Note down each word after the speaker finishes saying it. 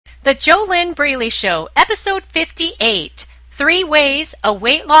The JoLynn Braley Show, Episode 58, 3 Ways a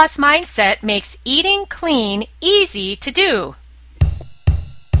Weight Loss Mindset Makes Eating Clean Easy to Do.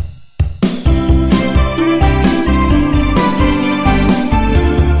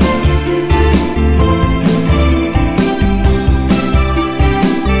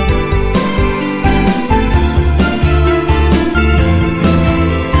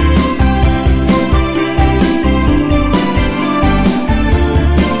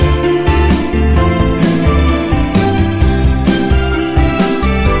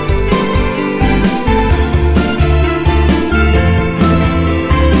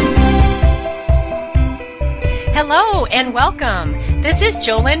 Hello and welcome. This is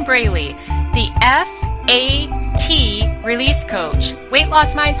JoLynn Braley, the FAT Release Coach, weight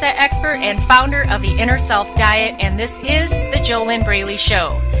loss mindset expert, and founder of the Inner Self Diet, and this is the JoLynn Braley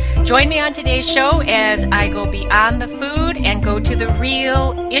Show. Join me on today's show as I go beyond the food and go to the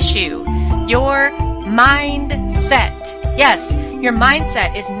real issue, your mindset. Yes, your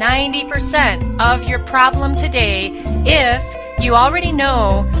mindset is 90% of your problem today if you already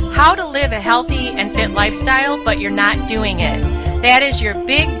know how to live a healthy and fit lifestyle, but you're not doing it. That is your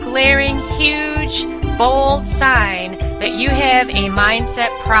big, glaring, huge, bold sign that you have a mindset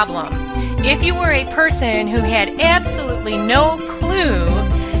problem. If you were a person who had absolutely no clue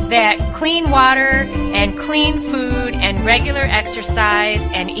that clean water and clean food and regular exercise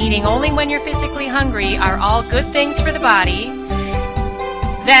and eating only when you're physically hungry are all good things for the body,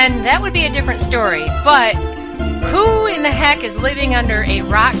 then that would be a different story. But who in the heck is living under a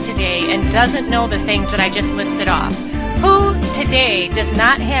rock today and doesn't know the things that I just listed off? Who today does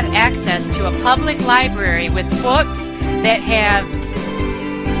not have access to a public library with books that have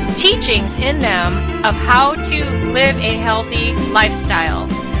teachings in them of how to live a healthy lifestyle?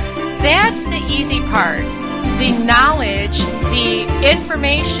 That's the easy part. The knowledge, the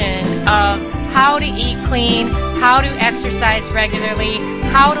information of how to eat clean, how to exercise regularly,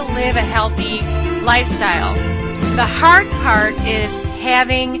 how to live a healthy lifestyle. The hard part is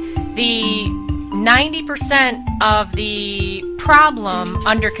having the 90% of the problem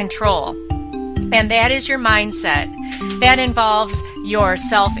under control, and that is your mindset. That involves your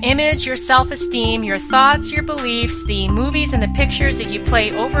self-image, your self-esteem, your thoughts, your beliefs, the movies and the pictures that you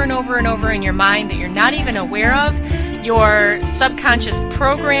play over and over and over in your mind that you're not even aware of, your subconscious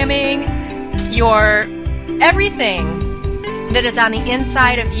programming, your everything that is on the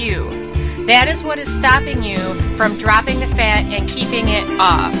inside of you. That is what is stopping you from dropping the fat and keeping it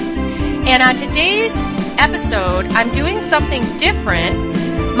off. And on today's episode, I'm doing something different.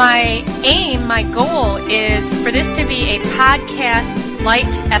 My aim, my goal is for this to be a podcast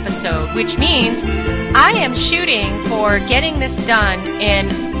light episode, which means I am shooting for getting this done in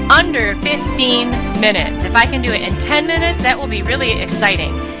under 15 minutes. If I can do it in 10 minutes, that will be really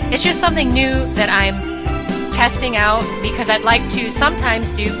exciting. It's just something new that I'm testing out because I'd like to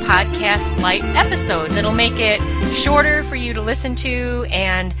sometimes do podcast light episodes. It'll make it shorter for you to listen to,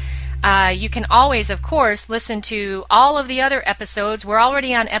 and you can always, of course, listen to all of the other episodes. We're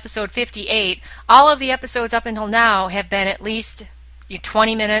already on episode 58. All of the episodes up until now have been at least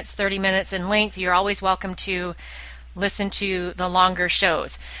 20 minutes, 30 minutes in length. You're always welcome to listen to the longer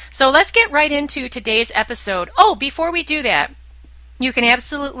shows. So let's get right into today's episode. Oh, before we do that, you can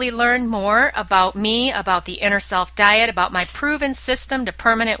absolutely learn more about me, about the Inner Self Diet, about my proven system to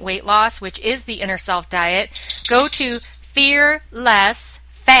permanent weight loss, which is the Inner Self Diet. Go to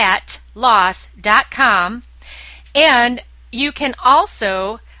fearlessfatloss.com, and you can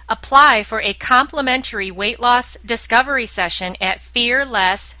also apply for a complimentary weight loss discovery session at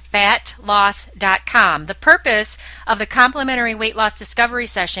fearlessfatloss.com. The purpose of the complimentary weight loss discovery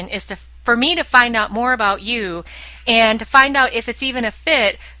session is for me to find out more about you and to find out if it's even a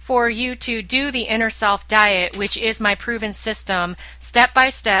fit for you to do the Inner Self Diet, which is my proven system, step by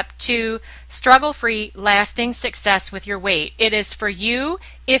step, to struggle-free, lasting success with your weight. It is for you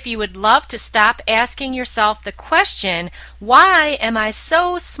if you would love to stop asking yourself the question, why am I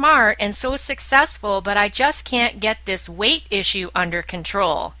so smart and so successful, but I just can't get this weight issue under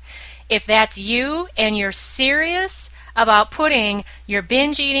control? If that's you and you're serious about putting your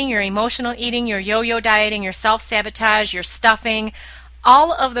binge eating, your emotional eating, your yo-yo dieting, your self-sabotage, your stuffing,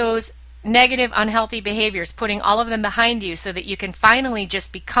 all of those negative, unhealthy behaviors, putting all of them behind you so that you can finally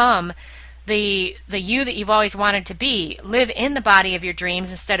just become the you that you've always wanted to be, live in the body of your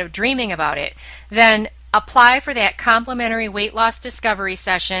dreams instead of dreaming about it, then apply for that complimentary weight loss discovery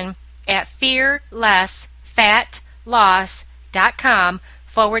session at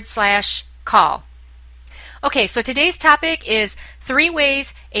fearlessfatloss.com/call. Okay, so today's topic is 3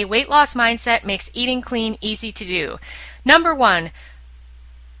 ways a weight loss mindset makes eating clean easy to do. Number 1,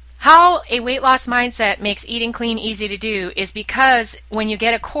 How a weight loss mindset makes eating clean easy to do is because when you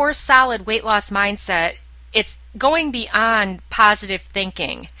get a core solid weight loss mindset, it's going beyond positive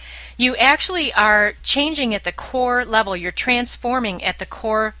thinking. You actually are changing at the core level. You're transforming at the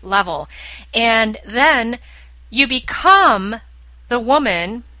core level. And then you become the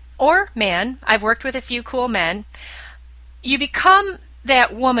woman or man. I've worked with a few cool men. You become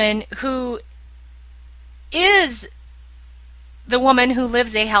that woman who is the woman who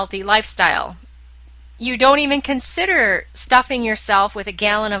lives a healthy lifestyle. You don't even consider stuffing yourself with a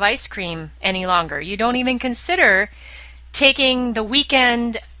gallon of ice cream any longer. You don't even consider taking the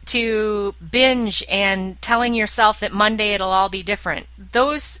weekend to binge and telling yourself that Monday it'll all be different.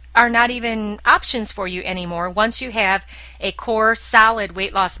 Those are not even options for you anymore once you have a core solid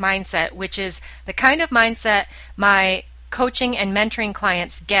weight loss mindset, which is the kind of mindset my coaching and mentoring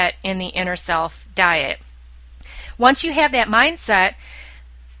clients get in the Inner Self Diet. Once you have that mindset,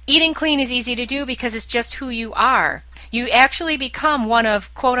 eating clean is easy to do because it's just who you are. You actually become one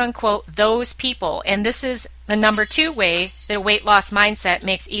of, quote unquote, those people. And this is the number 2 way that a weight loss mindset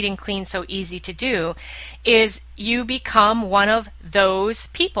makes eating clean so easy to do, is you become one of those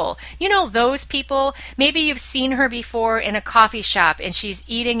people. You know, those people, maybe you've seen her before in a coffee shop and she's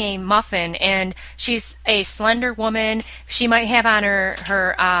eating a muffin and she's a slender woman. She might have on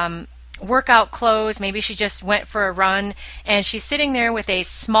her workout clothes. Maybe she just went for a run and she's sitting there with a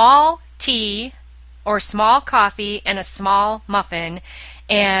small tea or small coffee and a small muffin,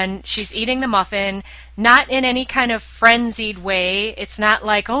 and she's eating the muffin, not in any kind of frenzied way. It's not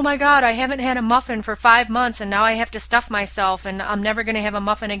like, oh my God, I haven't had a muffin for 5 months and now I have to stuff myself and I'm never going to have a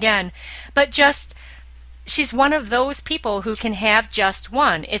muffin again. But just, she's one of those people who can have just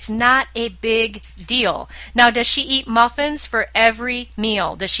one. It's not a big deal. Now, does she eat muffins for every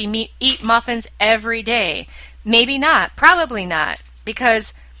meal? Does she eat muffins every day? Maybe not. Probably not.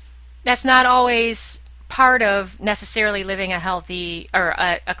 Because that's not always part of necessarily living a healthy or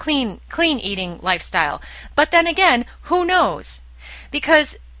a clean eating lifestyle. But then again, who knows?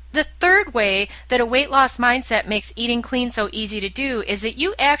 Because the third way that a weight loss mindset makes eating clean so easy to do is that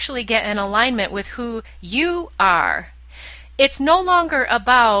you actually get in alignment with who you are. It's no longer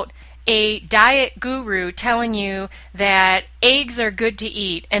about a diet guru telling you that eggs are good to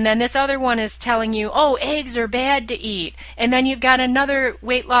eat, and then this other one is telling you, oh, eggs are bad to eat, and then you've got another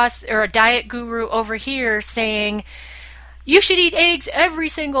weight loss or a diet guru over here saying you should eat eggs every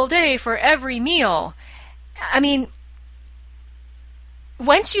single day for every meal. I mean,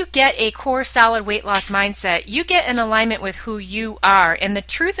 once you get a core solid weight loss mindset, you get in alignment with who you are. And the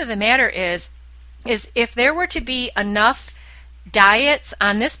truth of the matter is if there were to be enough diets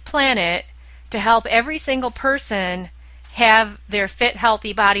on this planet to help every single person have their fit,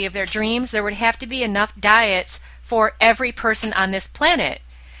 healthy body of their dreams, there would have to be enough diets for every person on this planet,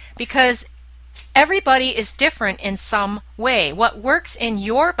 because everybody is different in some way. What works in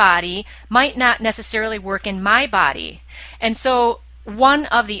your body might not necessarily work in my body. And so one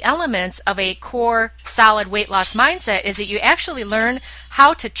of the elements of a core solid weight loss mindset is that you actually learn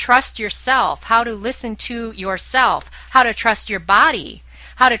how to trust yourself, how to listen to yourself, how to trust your body,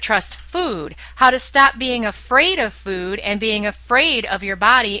 how to trust food, how to stop being afraid of food and being afraid of your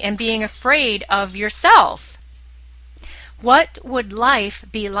body and being afraid of yourself. What would life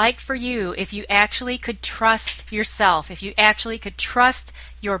be like for you if you actually could trust yourself, if you actually could trust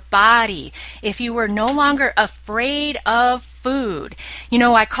your body, if you were no longer afraid of food? You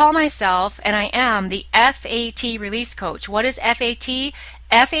know, I call myself, and I am, the FAT release coach. What is FAT?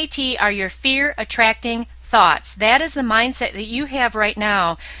 FAT are your fear-attracting thoughts. That is the mindset that you have right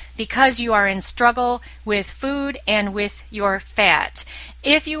now because you are in struggle with food and with your fat.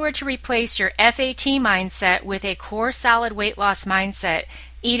 If you were to replace your FAT mindset with a core solid weight loss mindset,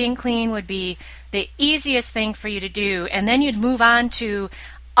 eating clean would be the easiest thing for you to do, and then you'd move on to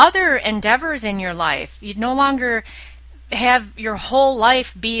other endeavors in your life. You'd no longer have your whole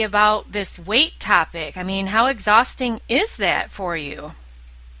life be about this weight topic. I mean, how exhausting is that for you?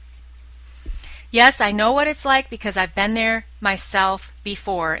 Yes, I know what it's like because I've been there myself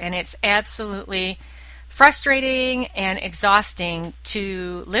before, and it's absolutely frustrating and exhausting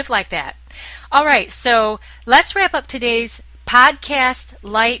to live like that. All right, so let's wrap up today's podcast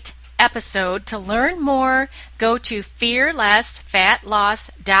light episode. To learn more, go to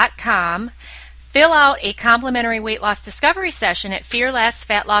fearlessfatloss.com. Fill out a complimentary weight loss discovery session at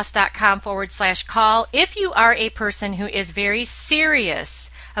fearlessfatloss.com/call if you are a person who is very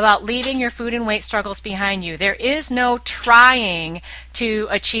serious about leaving your food and weight struggles behind you. There is no trying to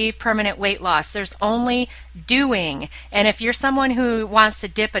achieve permanent weight loss. There's only doing. And if you're someone who wants to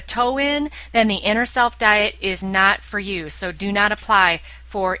dip a toe in, then the Inner Self Diet is not for you. So do not apply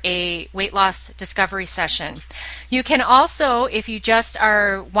for a weight loss discovery session. You can also, if you just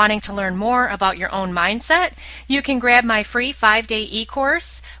are wanting to learn more about your own mindset, you can grab my free 5-day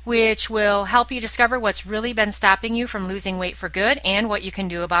e-course, which will help you discover what's really been stopping you from losing weight for good and what you can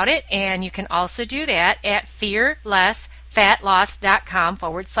do about it. And you can also do that at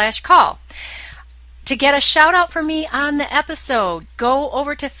fearlessfatloss.com/call. To get a shout out from me on the episode, go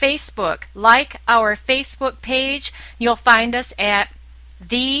over to Facebook, like our Facebook page. You'll find us at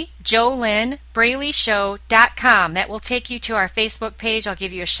the JoLynn BraleyShow.com. That will take you to our Facebook page. I'll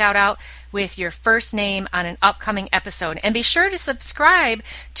give you a shout out with your first name on an upcoming episode. And be sure to subscribe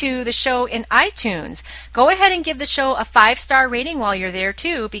to the show in iTunes. Go ahead and give the show a 5-star rating while you're there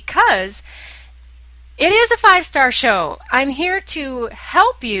too, because it is a 5-star show. I'm here to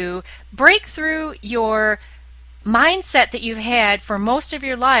help you break through your mindset that you've had for most of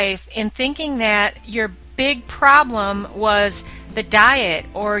your life in thinking that your big problem was the diet,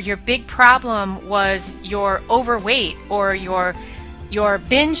 or your big problem was your overweight, or your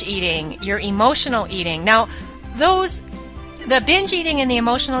binge eating, your emotional eating. Now, the binge eating and the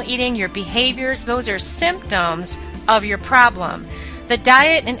emotional eating, your behaviors, those are symptoms of your problem. The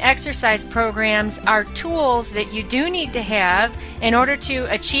diet and exercise programs are tools that you do need to have in order to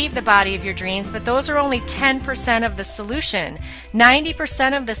achieve the body of your dreams, but those are only 10% of the solution.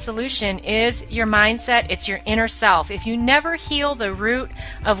 90% of the solution is your mindset. It's your inner self. If you never heal the root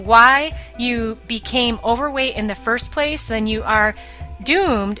of why you became overweight in the first place, then you are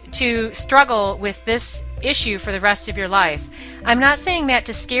doomed to struggle with this issue for the rest of your life. I'm not saying that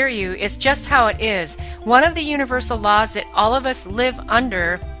to scare you, it's just how it is. One of the universal laws that all of us live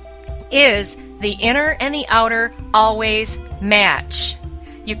under is the inner and the outer always match.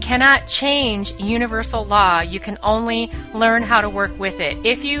 You cannot change universal law. You can only learn how to work with it.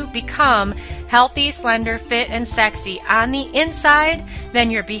 If you become healthy, slender, fit, and sexy on the inside,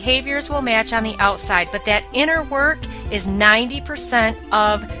 then your behaviors will match on the outside. But that inner work is 90%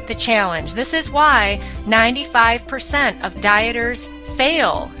 of the challenge. This is why 95% of dieters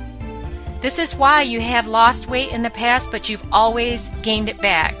fail. This is why you have lost weight in the past, but you've always gained it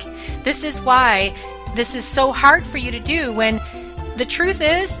back. This is why this is so hard for you to do, when the truth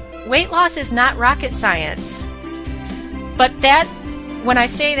is, weight loss is not rocket science. But when I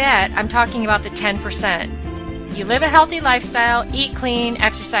say that, I'm talking about the 10%. You live a healthy lifestyle, eat clean,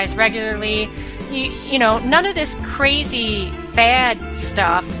 exercise regularly. You know, none of this crazy fad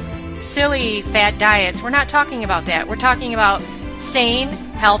stuff, silly fad diets. We're not talking about that. We're talking about sane,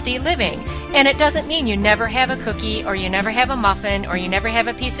 healthy living. And it doesn't mean you never have a cookie, or you never have a muffin, or you never have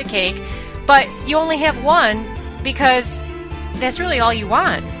a piece of cake, but you only have one because that's really all you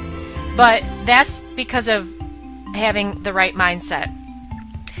want. But that's because of having the right mindset.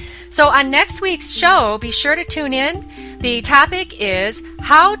 So on next week's show, be sure to tune in. The topic is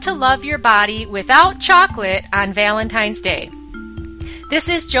how to love your body without chocolate on Valentine's Day. This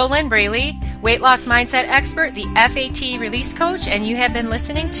is JoLynn Braley, weight loss mindset expert, the FAT release coach, and you have been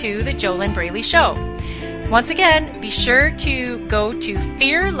listening to the JoLynn Braley Show. Once again, be sure to go to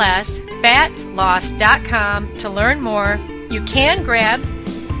fearlessfatloss.com to learn more. You can grab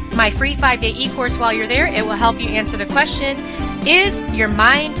my free 5-day e-course while you're there. It will help you answer the question, is your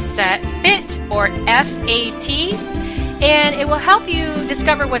mindset fit or FAT? And it will help you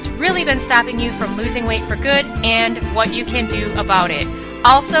discover what's really been stopping you from losing weight for good and what you can do about it.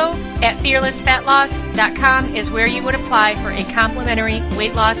 Also, at fearlessfatloss.com is where you would apply for a complimentary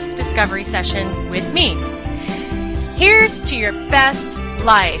weight loss discovery session with me. Here's to your best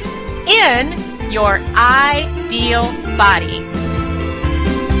life in your ideal body.